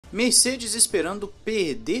Mercedes esperando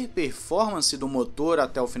perder performance do motor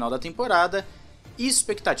até o final da temporada e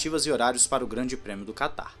expectativas e horários para o Grande Prêmio do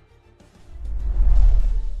Catar.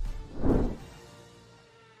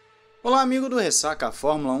 Olá amigo do Ressaca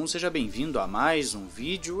Fórmula 1, seja bem-vindo a mais um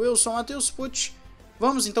vídeo, eu sou o Matheus Pucci.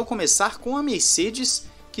 Vamos então começar com a Mercedes,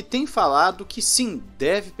 que tem falado que sim,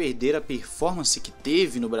 deve perder a performance que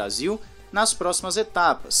teve no Brasil nas próximas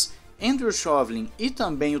etapas. Andrew Chauvelin e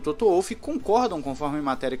também o Toto Wolff concordam, conforme a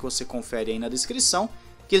matéria que você confere aí na descrição,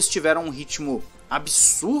 que eles tiveram um ritmo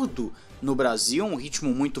absurdo no Brasil, um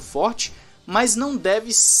ritmo muito forte, mas não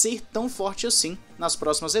deve ser tão forte assim nas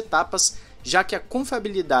próximas etapas, já que a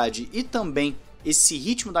confiabilidade e também esse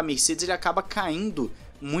ritmo da Mercedes ele acaba caindo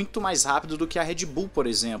muito mais rápido do que a Red Bull, por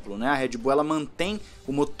exemplo, né? A Red Bull ela mantém,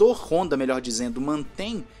 o motor Honda, melhor dizendo,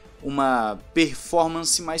 mantém uma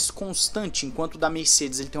performance mais constante, enquanto o da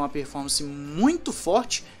Mercedes ele tem uma performance muito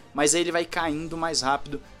forte, mas aí ele vai caindo mais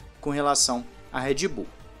rápido com relação à Red Bull.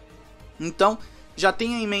 Então, já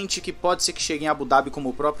tenha em mente que pode ser que chegue em Abu Dhabi, como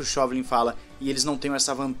o próprio Chauvelin fala, e eles não tenham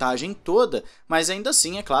essa vantagem toda, mas ainda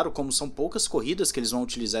assim, é claro, como são poucas corridas que eles vão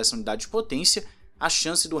utilizar essa unidade de potência, a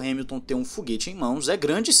chance do Hamilton ter um foguete em mãos é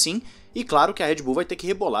grande sim, e claro que a Red Bull vai ter que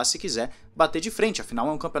rebolar se quiser bater de frente, afinal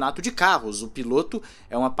é um campeonato de carros, o piloto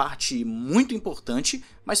é uma parte muito importante,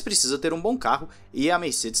 mas precisa ter um bom carro, e a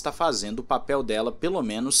Mercedes está fazendo o papel dela, pelo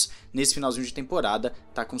menos nesse finalzinho de temporada,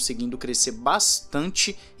 está conseguindo crescer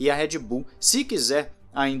bastante, e a Red Bull, se quiser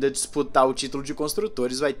ainda disputar o título de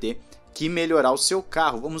construtores, vai ter que melhorar o seu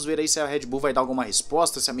carro. Vamos ver aí se a Red Bull vai dar alguma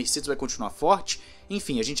resposta, se a Mercedes vai continuar forte.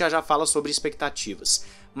 Enfim, a gente já fala sobre expectativas.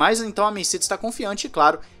 Mas então a Mercedes está confiante e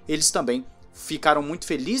claro, eles também ficaram muito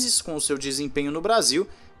felizes com o seu desempenho no Brasil,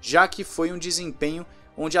 já que foi um desempenho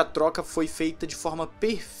onde a troca foi feita de forma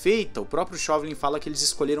perfeita. O próprio Chauvelin fala que eles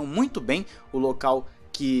escolheram muito bem o local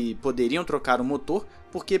que poderiam trocar o motor,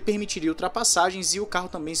 porque permitiria ultrapassagens e o carro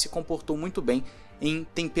também se comportou muito bem em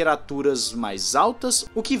temperaturas mais altas,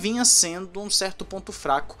 o que vinha sendo um certo ponto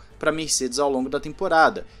fraco para a Mercedes ao longo da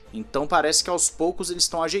temporada. Então parece que aos poucos eles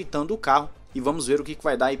estão ajeitando o carro e vamos ver o que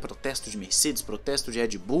vai dar aí, protesto de Mercedes, protesto de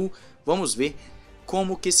Red Bull, vamos ver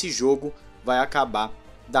como que esse jogo vai acabar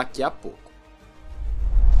daqui a pouco.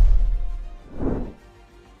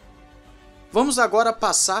 Vamos agora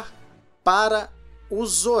passar para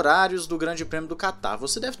os horários do Grande Prêmio do Catar.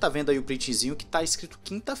 Você deve estar vendo aí o printzinho que está escrito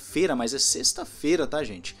quinta-feira, mas é sexta-feira, tá,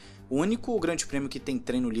 gente? O único Grande Prêmio que tem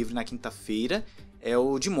treino livre na quinta-feira é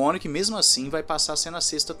o de Mônaco, que mesmo assim vai passar a ser na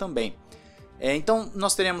sexta também. Então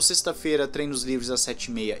nós teremos sexta-feira treinos livres às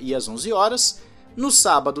 7h30 e às 11 horas. No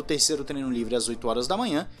sábado, o terceiro treino livre às 8 horas da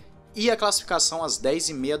manhã. E a classificação às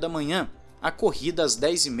 10h30 da manhã. A corrida às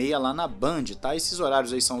 10h30 lá na Band, tá? Esses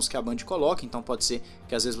horários aí são os que a Band coloca, então pode ser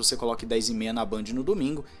que às vezes você coloque 10h30 na Band no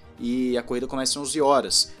domingo e a corrida começa às 11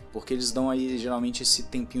 horas, porque eles dão aí geralmente esse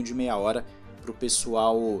tempinho de meia hora para o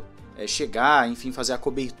pessoal chegar, enfim, fazer a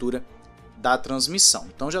cobertura da transmissão.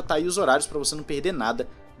 Então já tá aí os horários para você não perder nada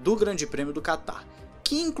do Grande Prêmio do Catar,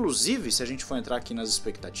 que inclusive, se a gente for entrar aqui nas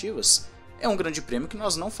expectativas, é um grande prêmio que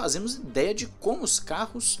nós não fazemos ideia de como os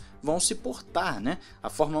carros vão se portar, né? A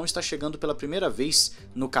Fórmula 1 está chegando pela primeira vez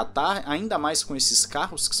no Catar, ainda mais com esses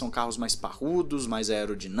carros, que são carros mais parrudos, mais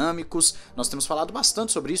aerodinâmicos. Nós temos falado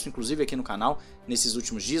bastante sobre isso, inclusive aqui no canal, nesses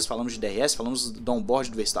últimos dias. Falamos de DRS, falamos do onboard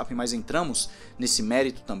do Verstappen, mas entramos nesse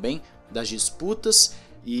mérito também das disputas.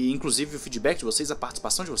 E inclusive o feedback de vocês, a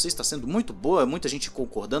participação de vocês está sendo muito boa, muita gente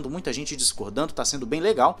concordando, muita gente discordando, está sendo bem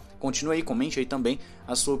legal. Continue aí, comente aí também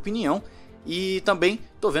a sua opinião. E também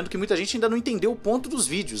tô vendo que muita gente ainda não entendeu o ponto dos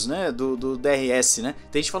vídeos, né, do DRS, né?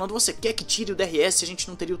 Tem gente falando, você quer que tire o DRS, a gente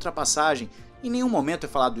não teria ultrapassagem. Em nenhum momento é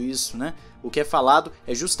falado isso, né? O que é falado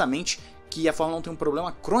é justamente que a Fórmula 1 tem um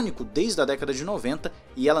problema crônico desde a década de 90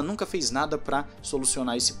 e ela nunca fez nada para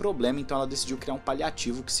solucionar esse problema, então ela decidiu criar um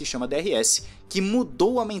paliativo que se chama DRS, que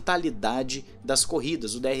mudou a mentalidade das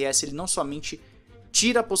corridas. O DRS ele não somente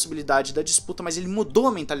tira a possibilidade da disputa, mas ele mudou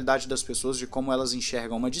a mentalidade das pessoas de como elas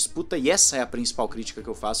enxergam uma disputa, e essa é a principal crítica que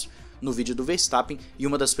eu faço no vídeo do Verstappen e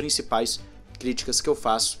uma das principais críticas que eu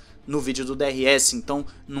faço no vídeo do DRS. Então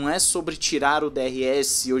não é sobre tirar o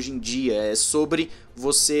DRS hoje em dia, é sobre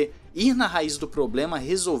você ir na raiz do problema,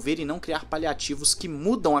 resolver e não criar paliativos que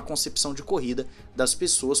mudam a concepção de corrida das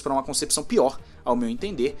pessoas para uma concepção pior, ao meu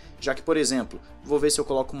entender, já que, por exemplo, vou ver se eu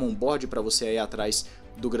coloco um onboard para você aí atrás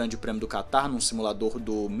do Grande Prêmio do Catar, num simulador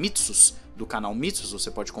do Mitsus, do canal Mitsus,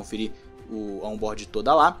 você pode conferir a onboard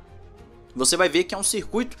toda lá. Você vai ver que é um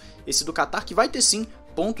circuito, esse do Catar, que vai ter sim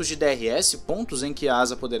pontos de DRS, pontos em que a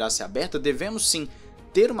asa poderá ser aberta. Devemos sim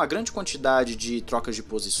ter uma grande quantidade de trocas de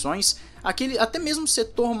posições. Aquele, até mesmo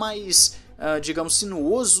setor mais, digamos,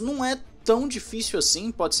 sinuoso, não é tão difícil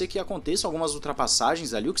assim. Pode ser que aconteça algumas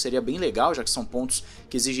ultrapassagens ali, o que seria bem legal, já que são pontos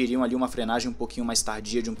que exigiriam ali uma frenagem um pouquinho mais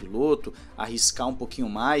tardia de um piloto, arriscar um pouquinho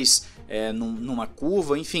mais numa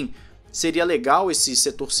curva, enfim. Seria legal esse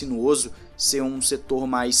setor sinuoso ser um setor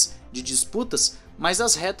mais de disputas, mas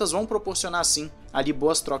as retas vão proporcionar sim ali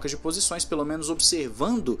boas trocas de posições, pelo menos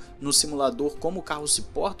observando no simulador como o carro se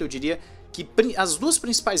porta. Eu diria que as duas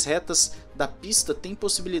principais retas da pista têm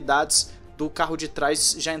possibilidades do carro de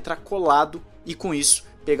trás já entrar colado e com isso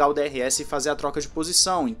pegar o DRS e fazer a troca de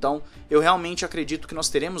posição. Então eu realmente acredito que nós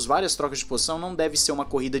teremos várias trocas de posição, não deve ser uma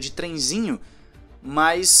corrida de trenzinho,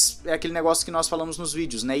 mas é aquele negócio que nós falamos nos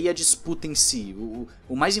vídeos, né? E a disputa em si.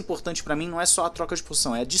 O mais importante para mim não é só a troca de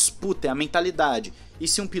posição, é a disputa, é a mentalidade. E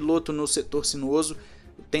se um piloto no setor sinuoso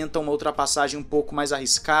tenta uma ultrapassagem um pouco mais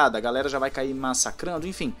arriscada, a galera já vai cair massacrando,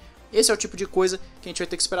 enfim. Esse é o tipo de coisa que a gente vai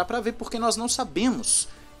ter que esperar para ver, porque nós não sabemos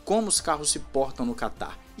como os carros se portam no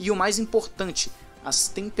Catar. E o mais importante, as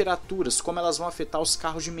temperaturas, como elas vão afetar os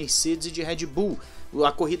carros de Mercedes e de Red Bull.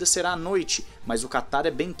 A corrida será à noite, mas o Catar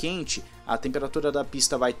é bem quente, a temperatura da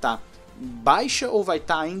pista vai estar baixa ou vai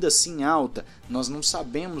estar ainda assim alta. Nós não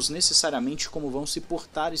sabemos necessariamente como vão se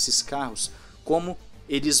portar esses carros, como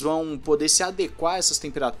eles vão poder se adequar a essas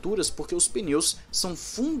temperaturas, porque os pneus são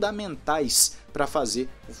fundamentais para fazer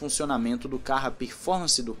o funcionamento do carro, a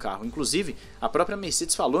performance do carro. Inclusive, a própria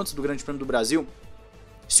Mercedes falou antes do Grande Prêmio do Brasil,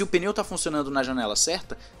 se o pneu está funcionando na janela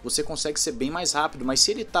certa, você consegue ser bem mais rápido, mas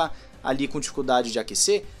se ele está ali com dificuldade de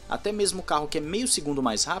aquecer, até mesmo o carro que é meio segundo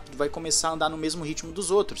mais rápido vai começar a andar no mesmo ritmo dos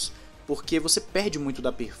outros, porque você perde muito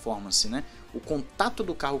da performance, né? O contato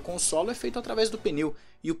do carro com o solo é feito através do pneu,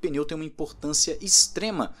 e o pneu tem uma importância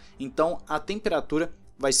extrema, então a temperatura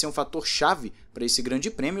vai ser um fator chave para esse grande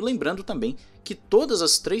prêmio, lembrando também que todas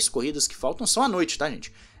as 3 corridas que faltam são à noite, tá,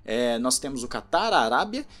 gente? Nós temos o Catar, a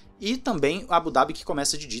Arábia e também Abu Dhabi, que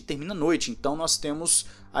começa de dia e termina à noite. Então nós temos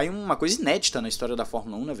aí uma coisa inédita na história da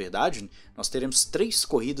Fórmula 1, na verdade. Nós teremos 3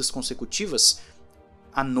 corridas consecutivas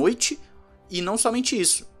à noite, e não somente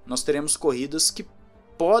isso, nós teremos corridas que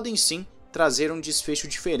podem sim trazer um desfecho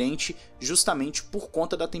diferente justamente por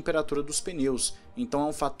conta da temperatura dos pneus. Então é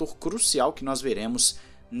um fator crucial que nós veremos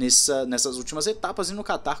nessas últimas etapas, e no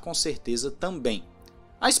Catar com certeza também.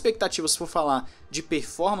 A expectativa, se for falar de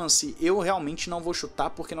performance, eu realmente não vou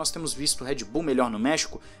chutar, porque nós temos visto Red Bull melhor no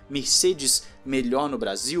México, Mercedes melhor no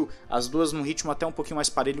Brasil, as duas num ritmo até um pouquinho mais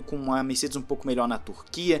parelho, com a Mercedes um pouco melhor na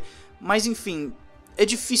Turquia, mas enfim, é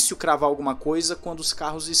difícil cravar alguma coisa quando os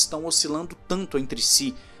carros estão oscilando tanto entre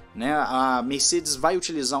si, né? A Mercedes vai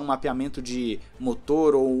utilizar um mapeamento de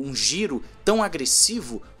motor ou um giro tão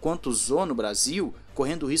agressivo quanto usou no Brasil,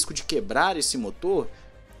 correndo o risco de quebrar esse motor.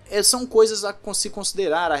 São coisas a se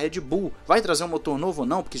considerar. A Red Bull vai trazer um motor novo ou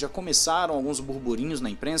não, porque já começaram alguns burburinhos na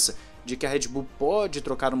imprensa de que a Red Bull pode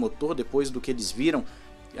trocar o motor depois do que eles viram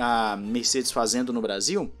a Mercedes fazendo no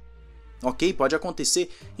Brasil. Ok, pode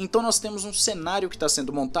acontecer. Então nós temos um cenário que está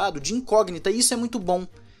sendo montado de incógnita, e isso é muito bom,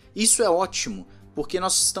 isso é ótimo, porque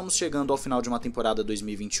nós estamos chegando ao final de uma temporada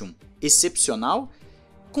 2021 excepcional,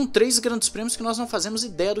 com 3 grandes prêmios que nós não fazemos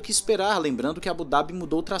ideia do que esperar. Lembrando que Abu Dhabi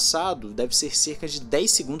mudou o traçado, deve ser cerca de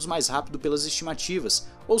 10 segundos mais rápido pelas estimativas,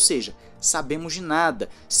 ou seja, sabemos de nada.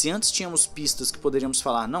 Se antes tínhamos pistas que poderíamos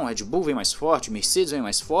falar, não, Red Bull vem mais forte, Mercedes vem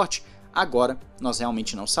mais forte, agora nós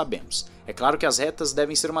realmente não sabemos. É claro que as retas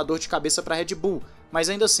devem ser uma dor de cabeça para a Red Bull, mas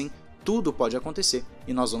ainda assim, tudo pode acontecer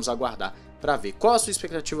e nós vamos aguardar para ver. Qual a sua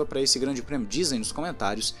expectativa para esse grande prêmio? Diz aí nos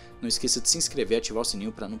comentários. Não esqueça de se inscrever e ativar o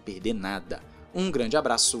sininho para não perder nada. Um grande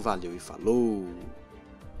abraço, valeu e falou!